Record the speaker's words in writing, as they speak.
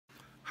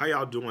How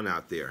y'all doing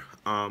out there?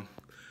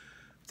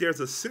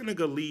 There's a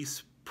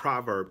Senegalese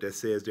proverb that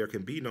says there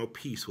can be no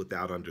peace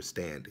without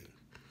understanding.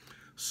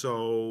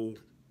 So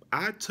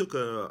I took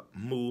a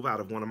move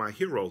out of one of my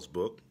heroes'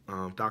 book,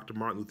 Dr.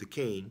 Martin Luther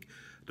King,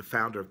 the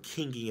founder of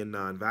Kingian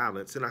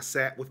Nonviolence, and I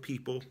sat with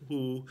people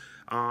who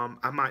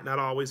I might not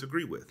always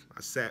agree with. I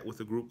sat with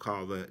a group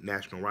called the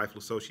National Rifle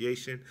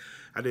Association.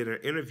 I did an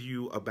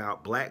interview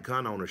about black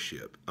gun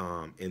ownership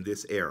in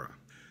this era.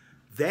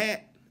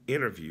 That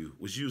interview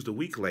was used a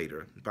week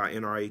later by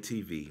NRA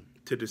TV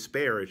to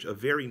disparage a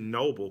very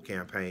noble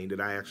campaign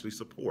that I actually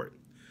support.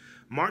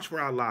 March for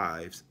Our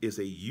Lives is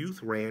a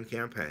youth-ran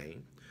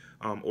campaign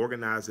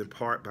organized in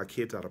part by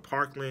kids out of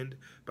Parkland,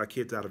 by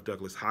kids out of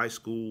Douglas High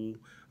School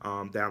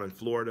down in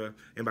Florida,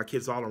 and by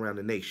kids all around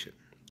the nation.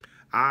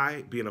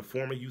 I, being a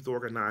former youth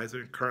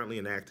organizer, currently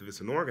an activist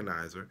and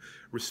organizer,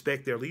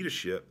 respect their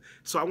leadership.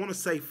 So I want to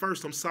say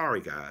first, I'm sorry,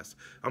 guys.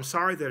 I'm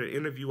sorry that an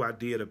interview I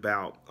did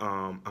about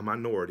a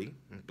minority,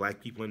 black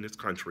people in this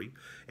country,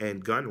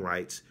 and gun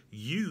rights,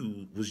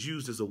 was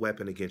used as a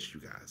weapon against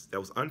you guys. That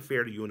was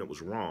unfair to you and it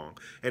was wrong,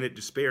 and it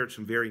disparaged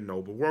some very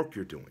noble work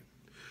you're doing.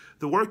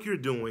 The work you're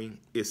doing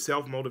is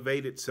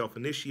self-motivated,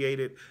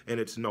 self-initiated,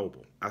 and it's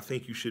noble. I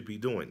think you should be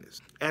doing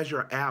this. As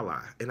your ally,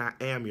 and I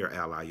am your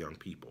ally, young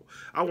people,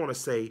 I want to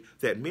say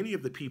that many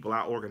of the people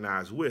I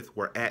organized with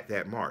were at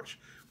that march,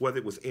 whether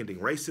it was ending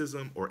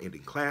racism or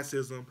ending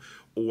classism,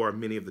 or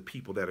many of the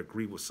people that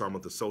agree with some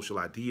of the social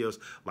ideas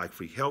like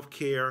free health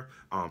care,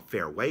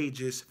 fair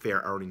wages,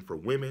 fair earning for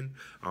women,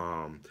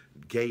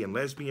 gay and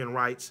lesbian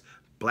rights,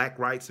 black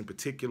rights in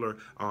particular,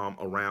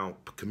 around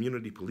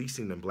community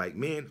policing and black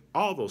men,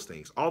 all those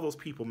things, all those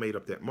people made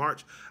up that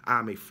march.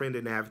 I'm a friend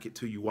and advocate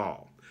to you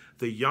all.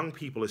 The young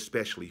people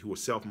especially who are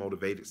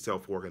self-motivated,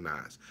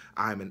 self-organized,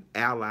 I'm an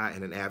ally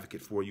and an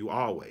advocate for you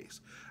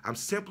always. I'm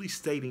simply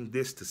stating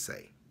this to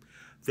say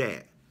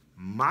that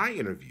my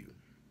interview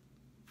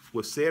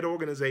with said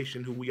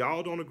organization who we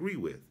all don't agree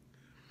with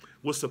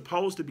was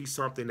supposed to be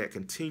something that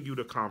continued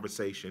a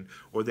conversation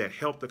or that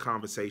helped the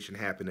conversation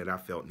happen that I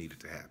felt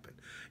needed to happen.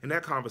 And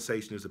that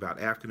conversation is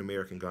about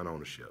African-American gun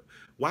ownership.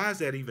 Why is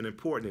that even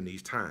important in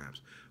these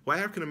times? Well,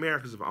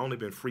 African-Americans have only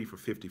been free for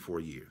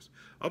 54 years.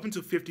 Up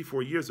until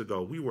 54 years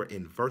ago, we were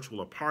in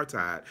virtual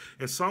apartheid,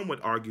 and some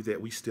would argue that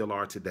we still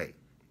are today.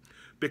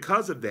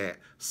 Because of that,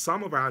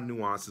 some of our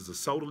nuances are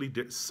subtly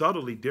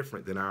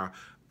different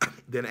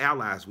than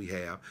allies we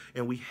have,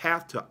 and we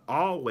have to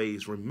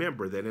always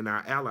remember that in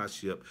our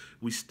allyship,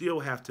 we still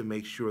have to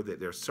make sure that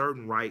there are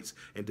certain rights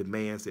and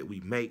demands that we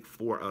make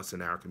for us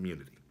in our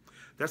community.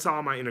 That's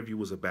all my interview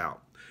was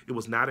about. It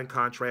was not in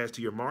contrast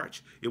to your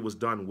march. It was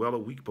done well a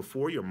week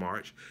before your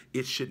march.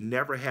 It should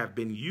never have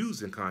been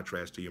used in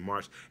contrast to your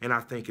march, and I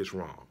think it's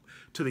wrong.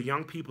 To the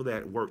young people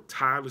that worked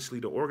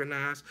tirelessly to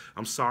organize,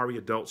 I'm sorry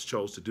adults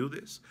chose to do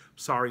this. I'm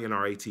sorry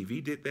NRA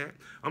TV did that.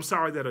 I'm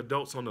sorry that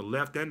adults on the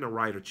left and the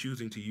right are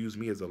choosing to use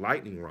me as a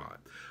lightning rod.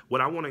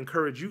 What I want to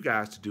encourage you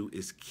guys to do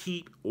is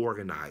keep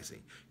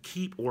organizing.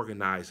 Keep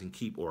organizing,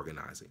 keep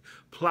organizing.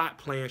 Plot,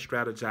 plan,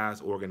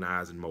 strategize,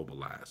 organize, and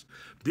mobilize.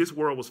 This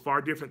world was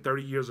far different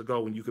 30 years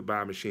ago when you could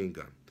buy a machine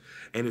gun.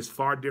 And it's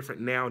far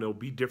different now, and it'll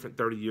be different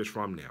 30 years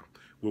from now.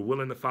 We're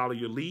willing to follow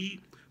your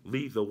lead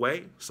the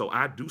way. So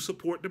I do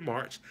support the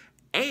march,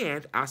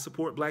 and I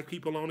support black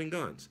people owning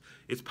guns.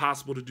 It's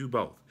possible to do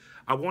both.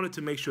 I wanted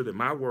to make sure that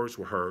my words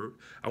were heard.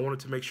 I wanted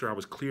to make sure I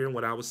was clear in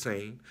what I was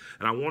saying,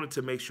 and I wanted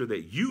to make sure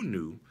that you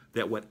knew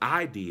that what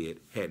I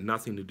did had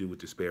nothing to do with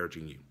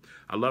disparaging you.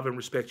 I love and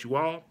respect you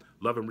all.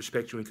 Love and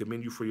respect you and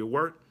commend you for your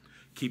work.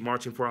 Keep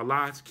marching for our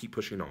lives. Keep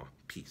pushing on.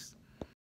 Peace.